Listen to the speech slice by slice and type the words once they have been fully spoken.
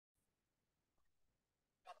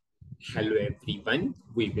Hello everyone,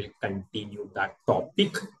 we will continue the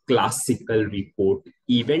topic classical report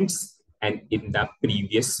events, and in the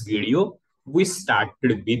previous video we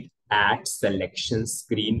started with at selection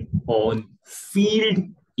screen on field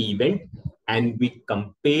event, and we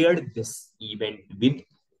compared this event with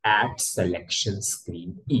at selection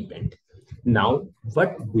screen event. Now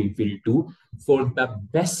what we will do for the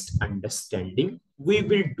best understanding, we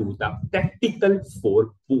will do the practical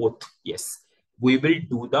for both. Yes, we will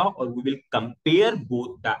do the or we will compare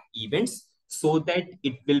both the events so that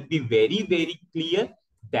it will be very clear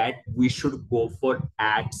that we should go for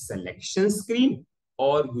add selection screen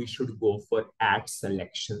or we should go for add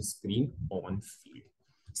selection screen on field.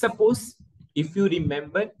 Suppose if you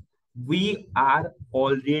remember, we are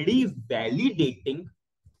already validating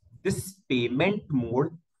this payment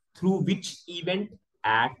mode through which event?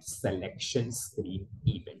 Add selection screen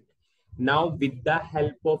event. Now, with the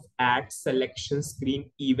help of add selection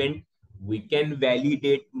screen event, we can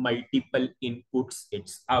validate multiple inputs.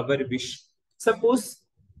 It's our wish. Suppose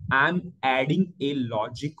I'm adding a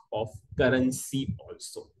logic of currency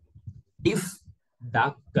also. If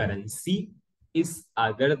the currency is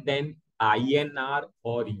other than INR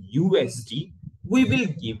or USD, we will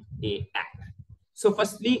give a add. So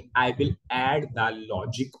firstly, I will add the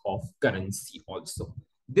logic of currency also.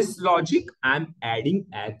 This logic I'm adding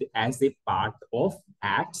as a part of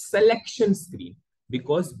add selection screen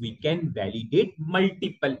because we can validate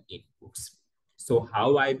multiple inputs. So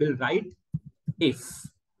how I will write? If,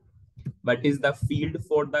 what is the field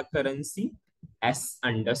for the currency? S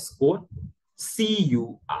underscore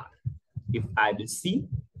CUR. If I will see,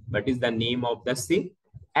 what is the name of the say?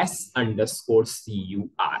 S underscore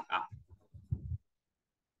CUR.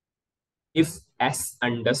 If S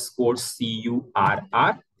underscore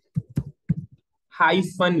CURR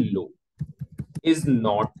hyphen low is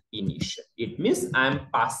not initial, it means I'm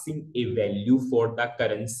passing a value for the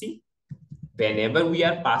currency. Whenever we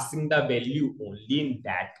are passing the value, only in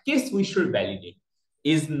that case we should validate.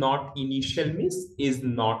 Is not initial means is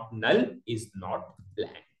not null, is not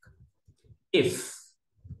blank. If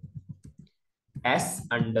S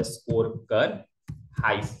underscore cur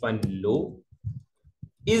hyphen low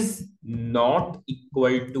is not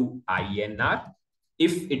equal to INR,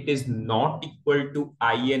 if it is not equal to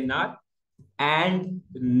INR and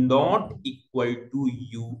not equal to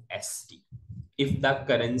USD, if the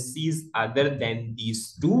currency is other than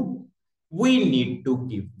these two, we need to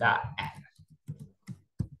give the AND.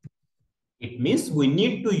 It means we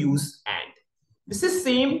need to use AND. This is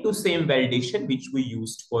same to same validation which we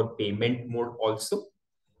used for payment mode also.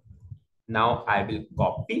 Now I will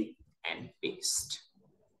copy and paste.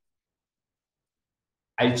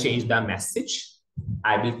 I'll change the message.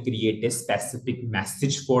 I will create a specific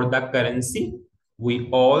message for the currency. We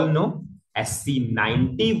all know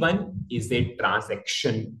SC91 is a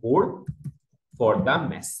transaction code for the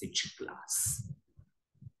message class.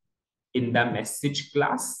 In the message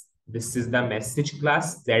class, this is the message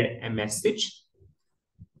class, a message.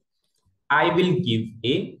 I will give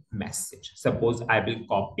a message. Suppose I will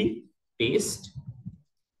copy, paste,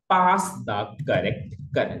 pass the correct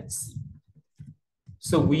currency.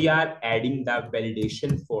 So we are adding the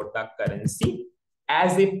validation for the currency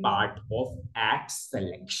as a part of add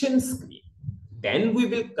selection screen. Then we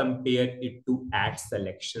will compare it to add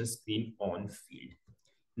selection screen on field.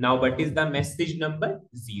 Now, what is the message number?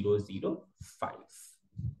 005.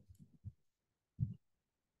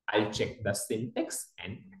 I'll check the syntax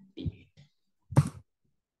and activate.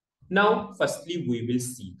 Now, firstly, we will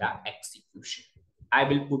see the execution. I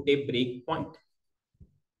will put a breakpoint.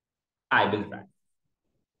 I will run.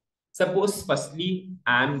 Suppose firstly,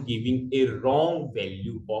 I'm giving a wrong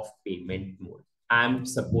value of payment mode. I'm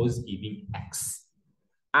suppose giving X.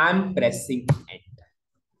 I'm pressing enter.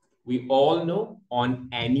 We all know on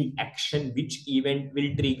any action, which event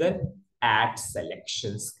will trigger? Add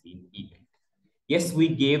selection screen event. Yes, we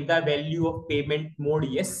gave the value of payment mode.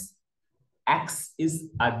 Yes. X is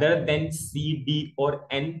other than C, D or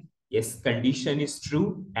N. Yes, condition is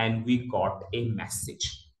true and we got a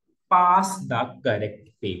message. Pass the correct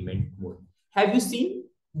payment mode. Have you seen?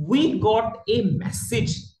 We got a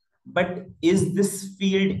message, but is this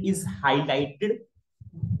field is highlighted?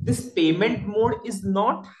 This payment mode is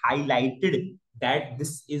not highlighted that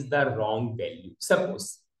this is the wrong value.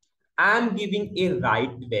 Suppose I'm giving a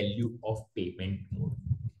right value of payment mode.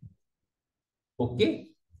 Okay.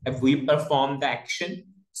 If we perform the action,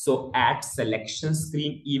 so add selection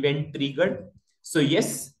screen event triggered. So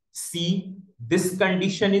yes, see, this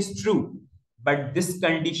condition is true, but this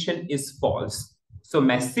condition is false. So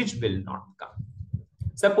message will not come.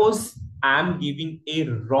 Suppose I'm giving a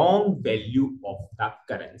wrong value of the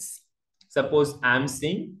currency. Suppose I'm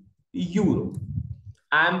saying euro.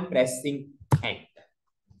 I'm pressing enter.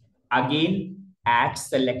 Again, at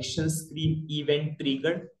selection screen event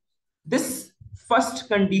triggered. This first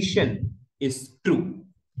condition is true.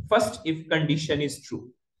 First if condition is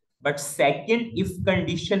true. But second if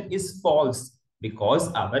condition is false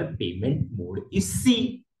because our payment mode is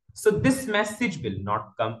C. So this message will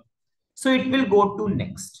not come. So it will go to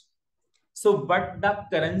next. So what the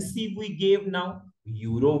currency we gave now?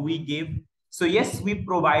 Euro we gave. So yes, we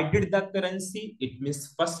provided the currency. It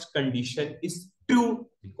means first condition is true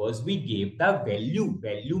because we gave the value.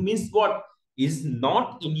 Value means what? Is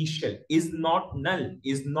not initial, is not null,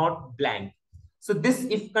 is not blank. So this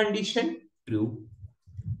if condition true.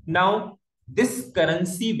 Now, this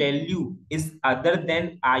currency value is other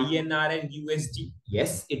than INR and USD.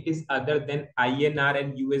 Yes, it is other than INR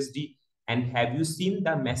and USD. And have you seen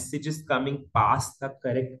the messages coming past the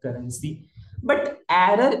correct currency? But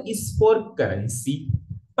error is for currency,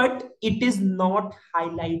 but it is not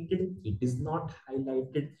highlighted. It is not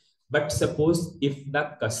highlighted. But suppose if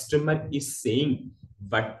the customer is saying,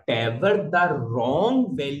 whatever the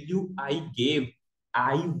wrong value I gave,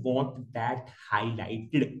 I want that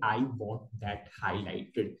highlighted. I want that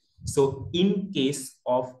highlighted. So in case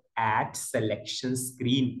of at selection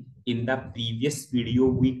screen, in the previous video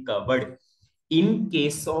we covered, in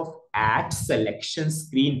case of at selection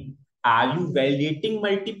screen, are you validating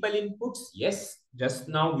multiple inputs? Yes. Just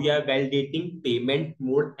now we are validating payment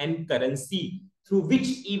mode and currency through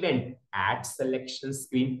which event? At selection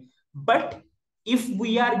screen. But if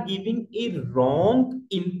we are giving a wrong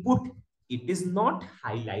input, it is not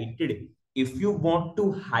highlighted. If you want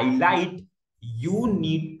to highlight, you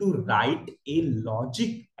need to write a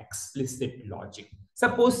logic, explicit logic.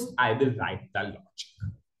 Suppose I will write the logic.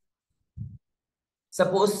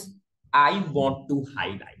 Suppose I want to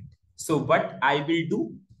highlight. So what I will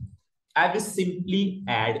do, I will simply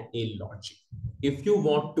add a logic. If you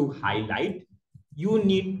want to highlight, you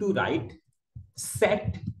need to write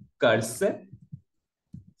set cursor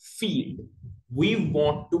field. We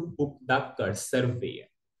want to put the cursor where?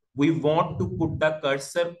 We want to put the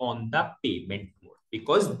cursor on the payment mode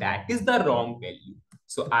because that is the wrong value.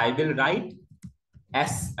 So I will write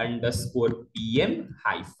S underscore PM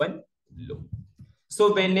hyphen low.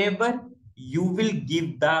 So whenever you will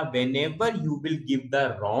give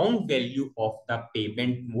the wrong value of the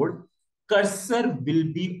payment mode, cursor will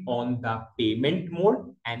be on the payment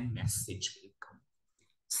mode and message will come.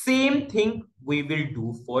 Same thing we will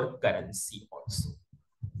do for currency also.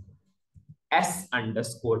 S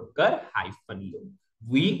underscore cur hyphen low.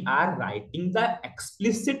 We are writing the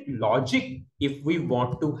explicit logic if we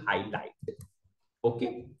want to highlight it.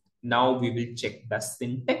 Okay. Now we will check the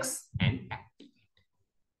syntax and activate.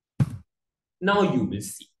 Now you will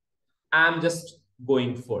see. I'm just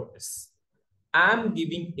going for this. I'm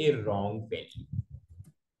giving a wrong value.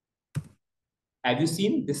 Have you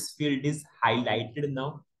seen this field is highlighted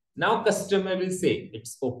now? Now customer will say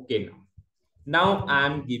it's okay now. Now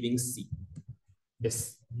I'm giving C.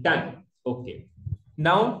 This done. Okay.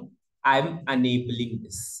 Now I'm enabling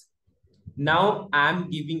this. Now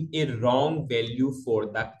I'm giving a wrong value for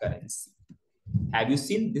the currency. Have you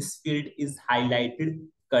seen this field is highlighted?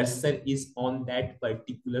 Cursor is on that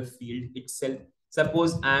particular field itself.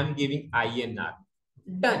 Suppose I'm giving INR.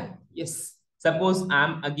 Done. Yes. Suppose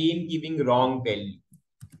I'm again giving wrong value.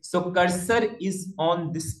 So cursor is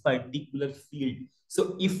on this particular field.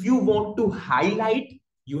 So if you want to highlight,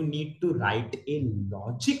 you need to write a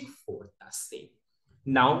logic for the same.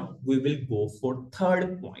 Now we will go for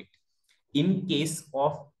third point. In case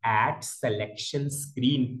of at selection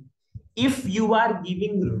screen, if you are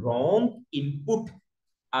giving wrong input,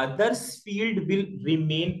 others field will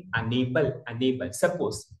remain unable.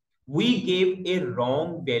 Suppose we gave a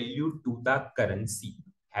wrong value to the currency.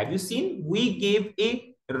 Have you seen? We gave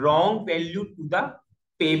a wrong value to the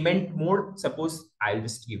payment mode. Suppose I'll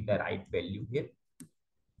just give the right value here.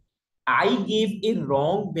 I gave a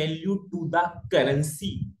wrong value to the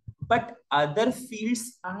currency, but other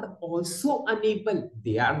fields are also unable.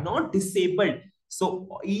 They are not disabled.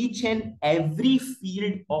 So each and every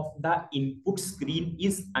field of the input screen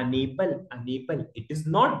is unable. It is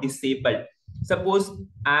not disabled. Suppose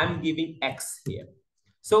I'm giving X here.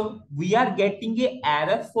 So we are getting an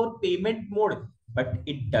error for payment mode, but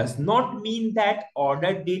it does not mean that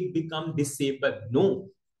order date become disabled. No,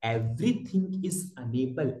 everything is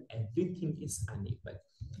unable.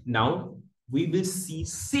 Now we will see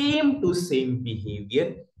same to same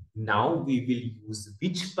behavior. Now we will use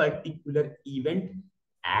which particular event?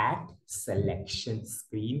 At selection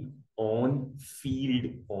screen on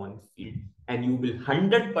field, and you will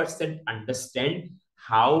 100% understand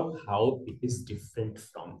how it is different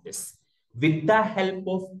from this. With the help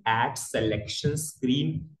of add selection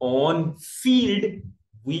screen on field,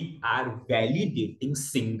 we are validating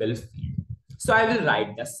single field. So I will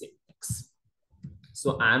write the syntax.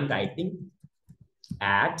 So I'm writing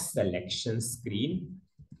add selection screen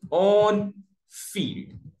on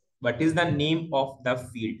field. What is the name of the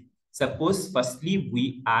field? Suppose firstly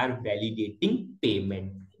we are validating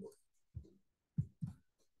payment.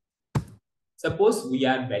 Suppose we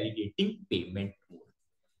are validating payment mode.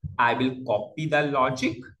 I will copy the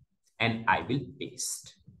logic and I will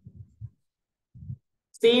paste.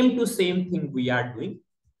 Same to same thing we are doing.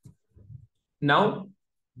 Now,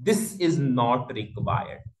 this is not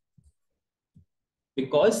required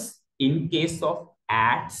because in case of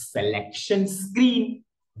add selection screen,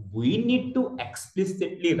 we need to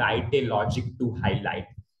explicitly write a logic to highlight.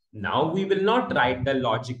 Now we will not write the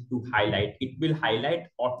logic to highlight. It will highlight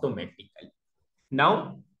automatically.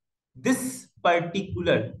 Now, this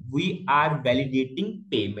particular, we are validating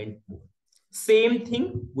payment mode. Same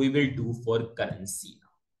thing we will do for currency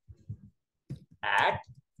now. Add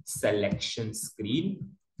selection screen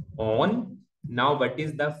on. Now, what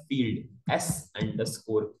is the field?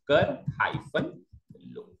 S_cur hyphen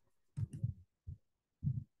low.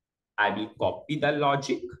 I will copy the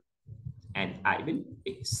logic and I will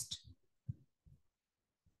paste.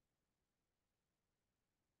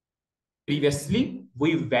 Previously,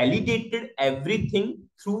 we validated everything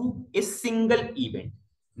through a single event.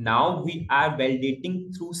 Now we are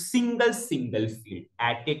validating through single field.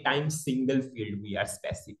 At a time, single field we are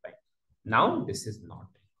specifying. Now this is not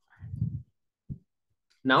required.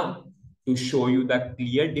 Now to show you the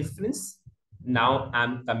clear difference, now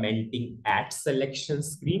I'm commenting at selection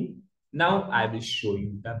screen. Now I will show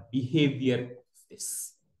you the behavior of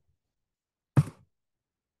this.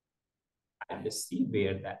 I will see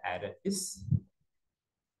where the error is.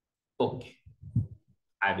 Okay.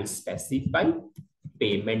 I will specify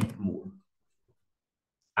payment mode.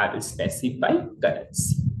 I will specify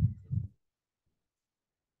currency.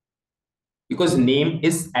 Because name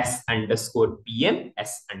is S_PM,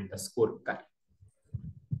 S_cur.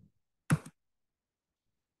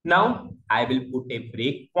 Now I will put a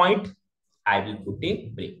breakpoint. I will put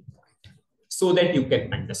a breakpoint so that you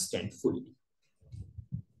can understand fully.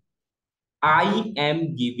 I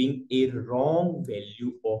am giving a wrong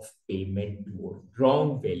value of payment mode,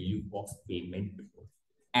 wrong value of payment mode,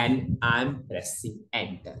 and I'm pressing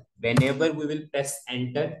enter. Whenever we will press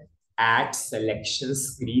enter, add selection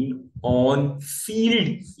screen on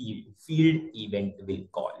field event will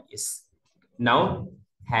call this. Now,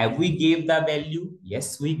 have we gave the value?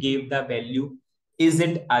 Yes, we gave the value. Is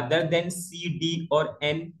it other than C, D, or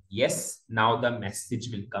N? Yes. Now the message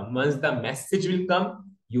will come. Once the message will come,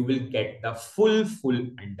 you will get the full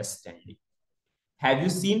understanding. Have you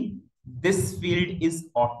seen this field is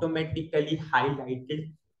automatically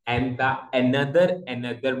highlighted? And the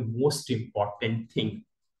another most important thing,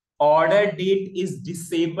 order date is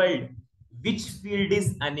disabled. Which field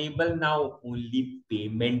is enabled now? Only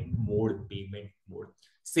payment mode.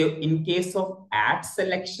 So in case of add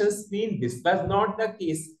selection screen, this was not the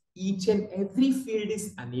case. Each and every field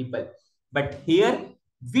is enabled. But here,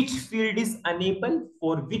 which field is enabled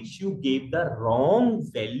for which you gave the wrong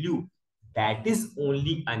value? That is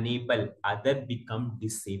only enabled, other become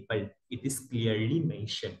disabled. It is clearly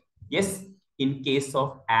mentioned. Yes, in case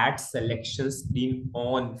of add selection screen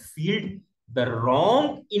on field, the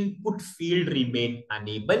wrong input field remain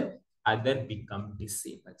enabled, other become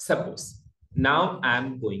disabled. Suppose now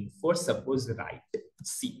I'm going for suppose write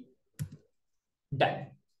C. Done.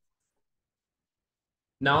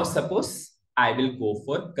 Now suppose I will go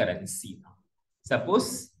for currency now.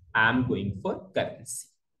 Suppose I'm going for currency.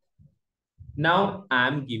 Now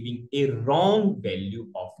I'm giving a wrong value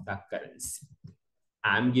of the currency.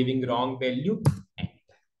 I'm giving wrong value.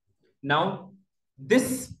 Enter. Now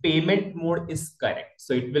this payment mode is correct,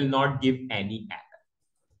 so it will not give any error.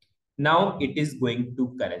 Now it is going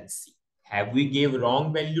to currency. Have we gave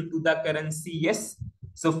wrong value to the currency? Yes.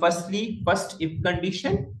 So firstly, first if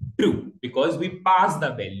condition true, because we pass the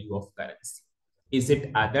value of currency. Is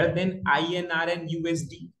it other than INR and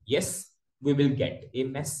USD? Yes, we will get a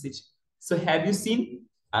message. So have you seen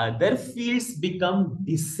other fields become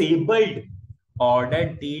disabled?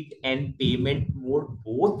 Order date and payment mode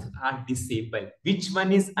both are disabled. Which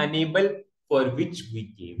one is enabled? For which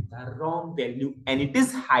we gave the wrong value, and it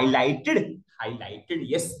is highlighted.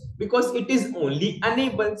 Yes, because it is only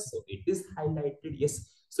enabled, so it is highlighted. Yes,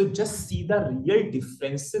 so just see the real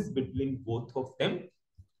differences between both of them.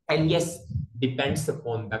 And yes, depends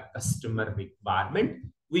upon the customer requirement.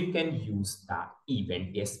 we can use the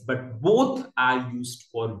event. Yes, but both are used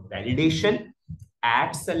for validation.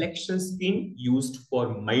 Add selection screen used for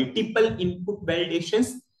multiple input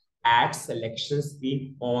validations. Add selection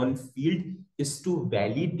screen on field is to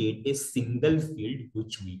validate a single field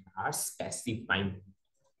which we are specifying.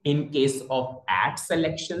 In case of add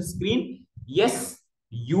selection screen, yes,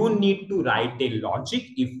 you need to write a logic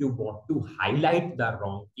if you want to highlight the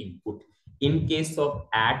wrong input. In case of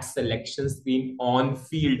add selection screen on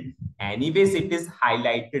field, anyways it is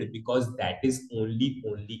highlighted because that is only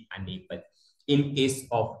enable. In case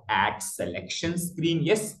of add selection screen,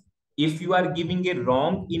 yes, if you are giving a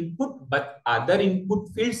wrong input but other input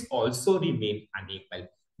fields also remain unable.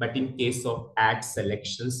 But in case of add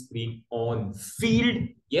selection screen on field,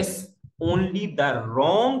 yes, only the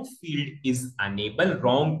wrong field is unable,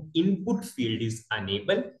 wrong input field is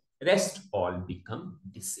unable, rest all become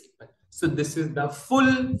disabled. So this is the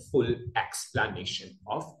full explanation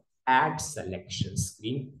of add selection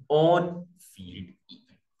screen on field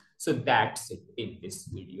event. So that's it in this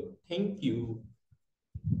video. Thank you.